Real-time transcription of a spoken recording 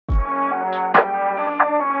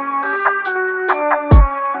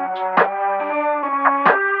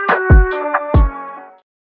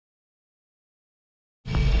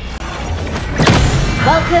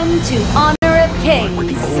to Honor of Kings. What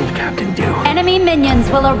would the old captain do? Enemy minions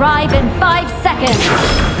will arrive in 5 seconds.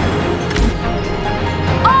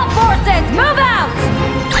 All forces, move out!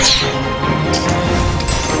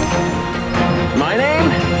 My name?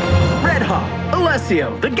 Red Hawk,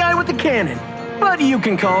 Alessio, the guy with the cannon. But you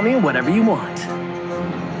can call me whatever you want.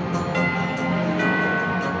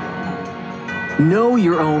 Know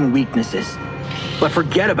your own weaknesses, but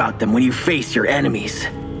forget about them when you face your enemies.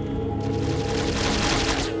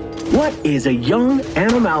 What is a young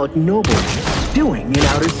animalic nobleman doing in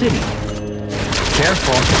Outer City?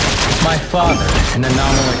 Careful. My father, an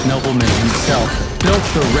anomalic nobleman himself, built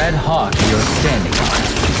the Red Hawk you're standing on.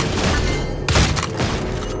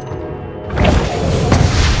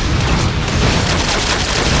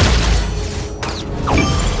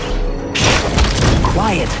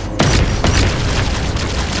 Quiet.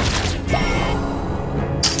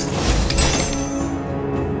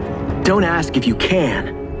 Don't ask if you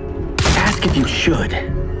can. Ask if you should.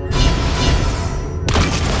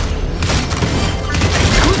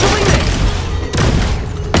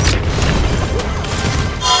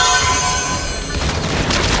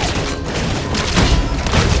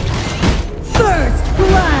 First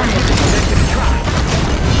blood!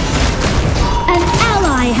 An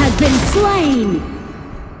ally has been slain!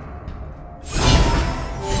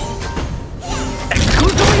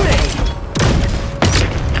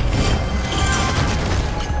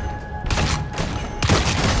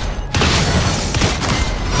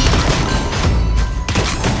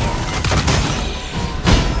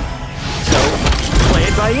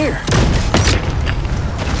 By ear.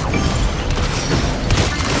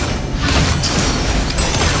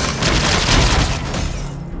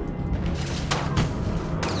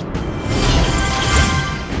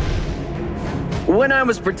 When I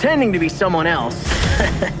was pretending to be someone else,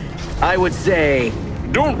 I would say,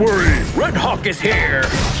 "Don't worry, Red Hawk is here."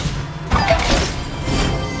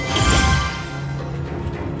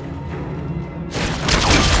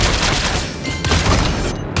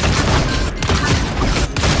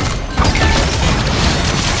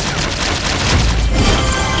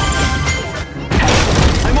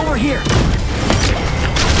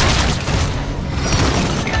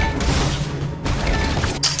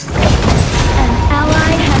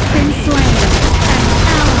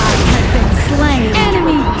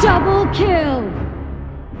 Double kill!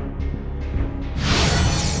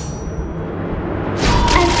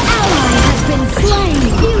 An ally has been slain!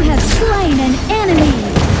 You have slain an enemy!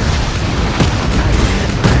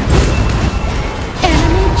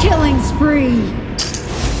 Enemy killing spree!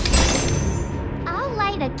 I'll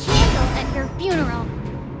light a candle at your funeral.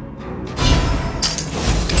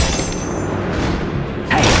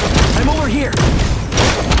 Hey, I'm over here!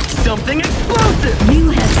 Something explosive! You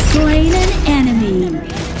have slain an enemy!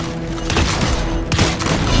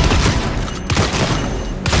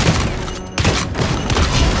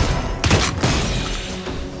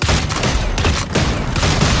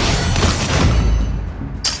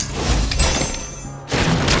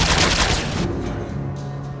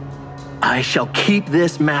 I shall keep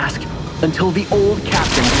this mask until the old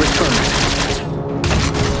captain's return.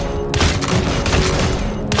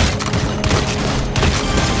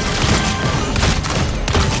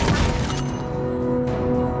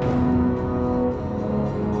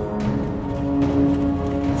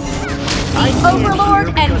 Overlord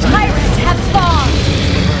and Tyrant have spawned!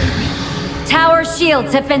 Tower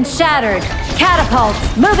shields have been shattered.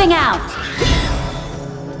 Catapults moving out!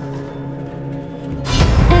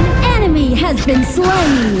 An enemy has been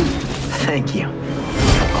slain! Thank you.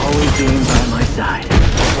 Always being by my side.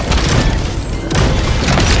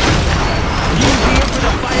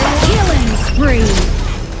 Killing spree!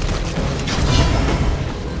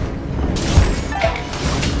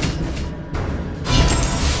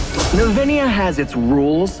 Novenia has its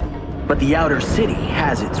rules, but the Outer City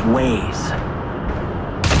has its ways.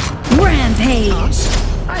 Rampage!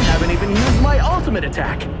 I haven't even used my ultimate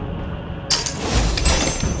attack.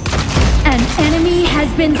 An enemy has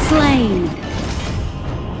been slain.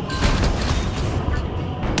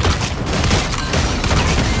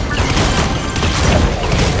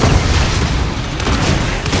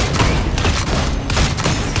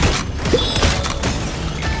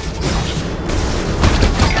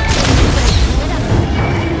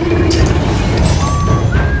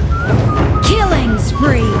 Killing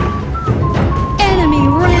spree. Enemy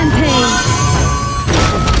rampage.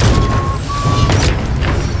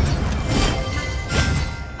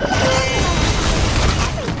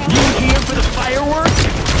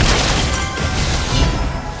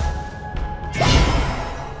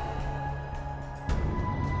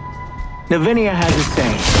 Novenia has a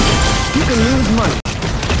saying, you can lose money,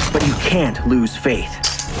 but but you can't lose faith.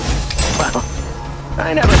 Well,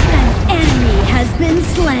 I never... An enemy has been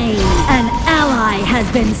slain. An ally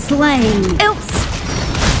has been slain. Oops.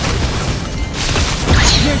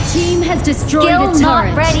 Your team has destroyed a turret.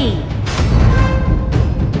 Not ready.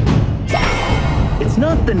 It's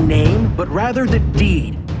not the name, but rather the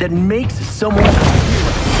deed that makes someone a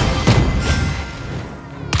hero.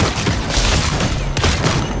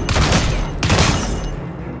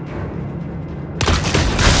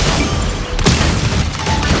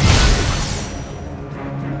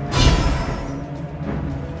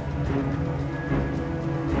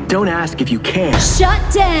 Don't ask if you can.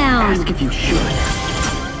 Shut down. Ask if you should.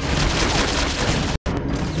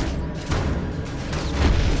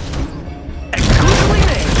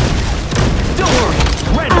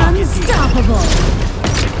 Unstoppable!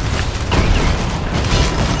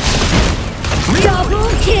 Double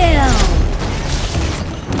kill!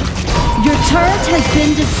 Your turret has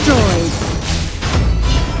been destroyed.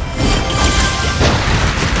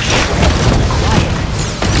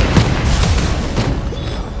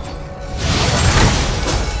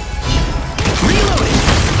 Reloading!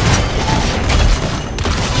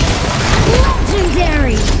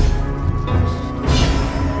 Legendary!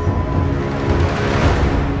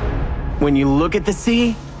 When you look at the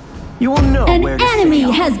sea, you will know where to An enemy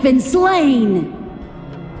sail. has been slain!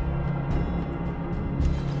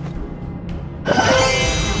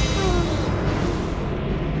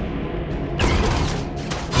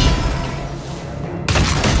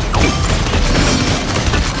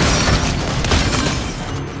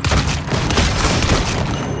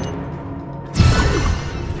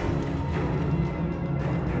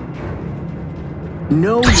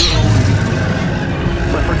 No, but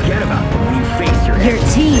forget about them when you face your Your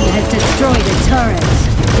team has destroyed a turret.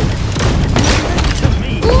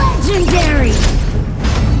 Legendary!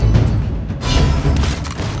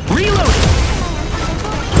 Reloading!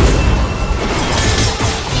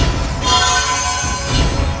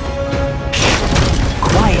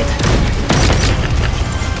 Quiet.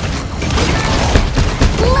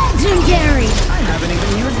 Legendary! I haven't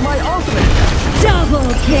even used my ultimate.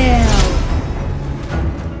 Double kill!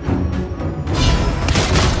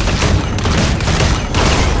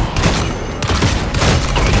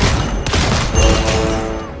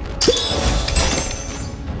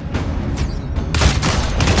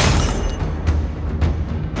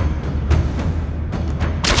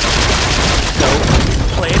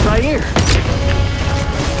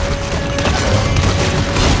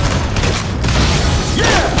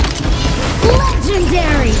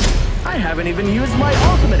 Legendary! I haven't even used my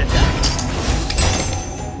ultimate attack.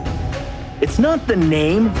 It's not the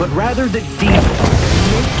name, but rather the deed that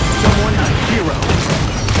makes someone a hero.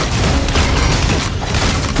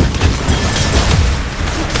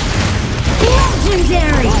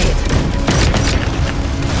 Legendary!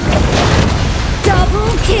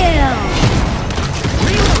 Double kill!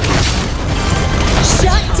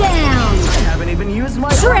 Shut down! I haven't even used my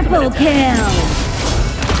Triple ultimate attack. kill!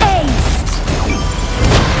 Aced!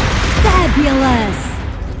 Fabulous!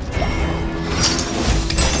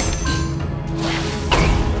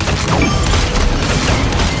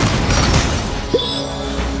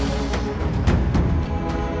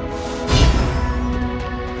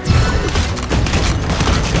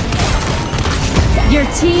 Your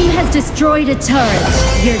team has destroyed a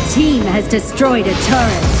turret. Your team has destroyed a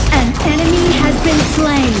turret. An enemy has been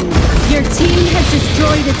slain. Your team has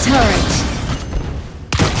destroyed a turret.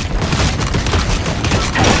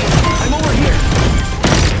 I'm over here.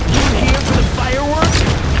 You here for the fireworks?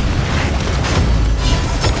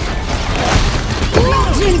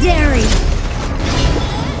 Legendary!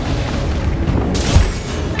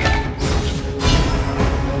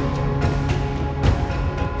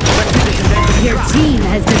 Your team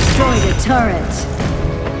has destroyed a turret.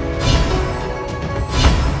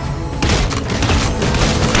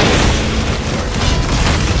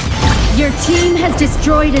 Your team has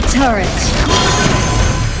destroyed a turret.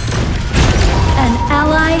 An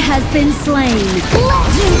ally has been slain.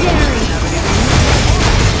 Legendary!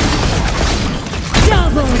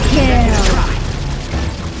 Double kill!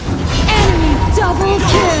 Enemy double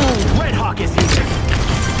kill! Red Hawk is here.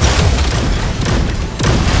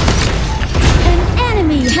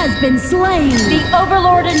 Enemy has been slain! The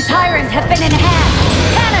Overlord and Tyrant have been enhanced!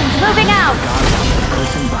 Cannons moving out! The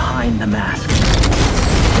person behind the mask.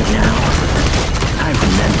 But now, I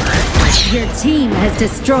remember. Your team has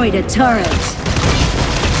destroyed a turret.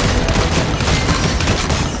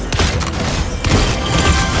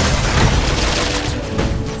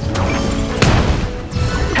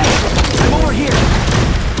 I'm over here.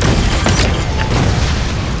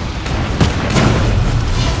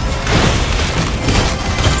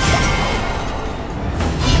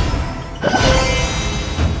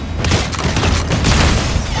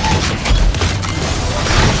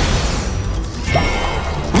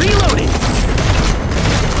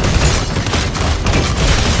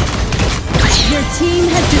 team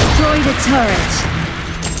has destroyed a turret.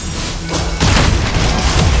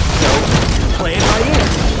 So, play it by ear.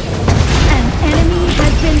 An enemy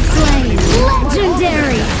has been slain.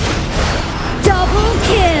 Legendary! Double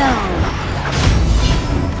kill!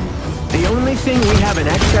 The only thing we have in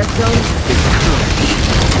excess of is courage.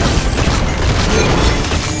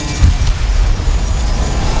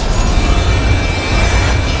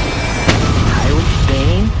 Pilot's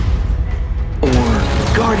Bane? Or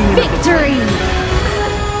Guardian Victory! of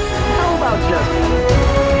the... How about just...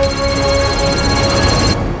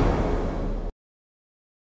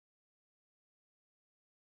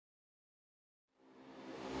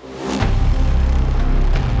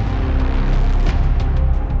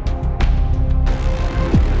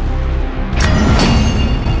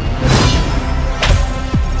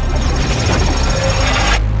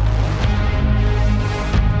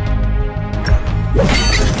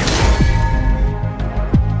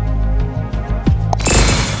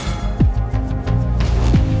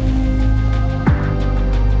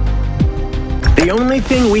 The only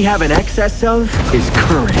thing we have in excess of is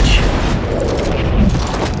courage.